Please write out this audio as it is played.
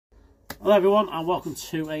Hello everyone and welcome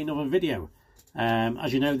to another video.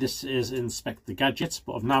 As you know, this is Inspect the Gadget,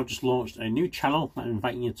 but I've now just launched a new channel that I'm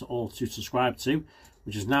inviting you to all to subscribe to,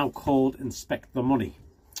 which is now called Inspect the Money.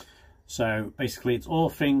 So basically it's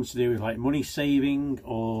all things to do with like money saving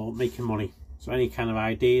or making money. So any kind of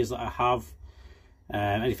ideas that I have,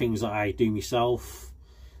 any things that I do myself,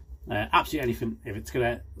 absolutely anything. If it's going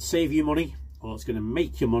to save you money or it's going to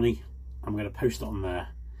make you money, I'm going to post it on there.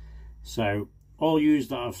 So all yous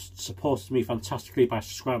that have supported me fantastically by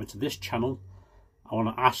subscribing to this channel, I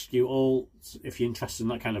want to ask you all, if you're interested in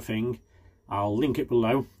that kind of thing, I'll link it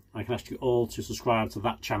below. I can ask you all to subscribe to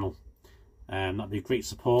that channel. That'd be a great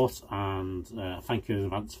support, and thank you in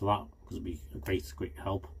advance for that, because it'd be a great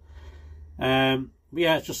help. But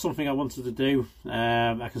yeah, it's just something I wanted to do.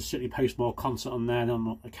 I can certainly post more content on there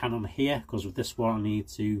than I can on here, because with this one I need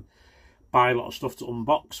to buy a lot of stuff to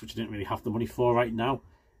unbox, which I didn't really have the money for right now.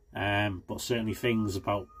 But certainly things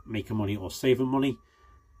about making money or saving money,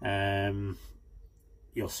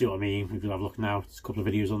 you'll see what I mean. If you have a look now, there's a couple of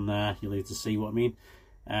videos on there, you'll need to see what I mean.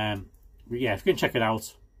 But yeah, if you can check it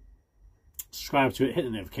out, subscribe to it, hit the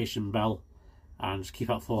notification bell, and just keep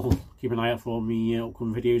an eye out for me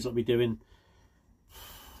upcoming videos I'll be doing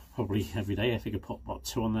probably every day. I think I put about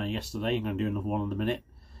 2 on there yesterday. I'm going to do another one in a minute.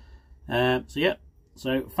 So yeah,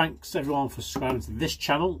 so thanks everyone for subscribing to this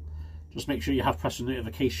channel. Just make sure you have pressed the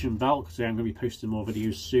notification bell, because I'm going to be posting more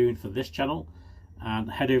videos soon for this channel.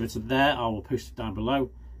 And head over to there, I will post it down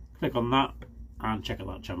below. Click on that and check out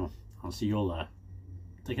that channel. I'll see you all there.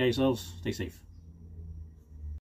 Take care of yourselves, stay safe.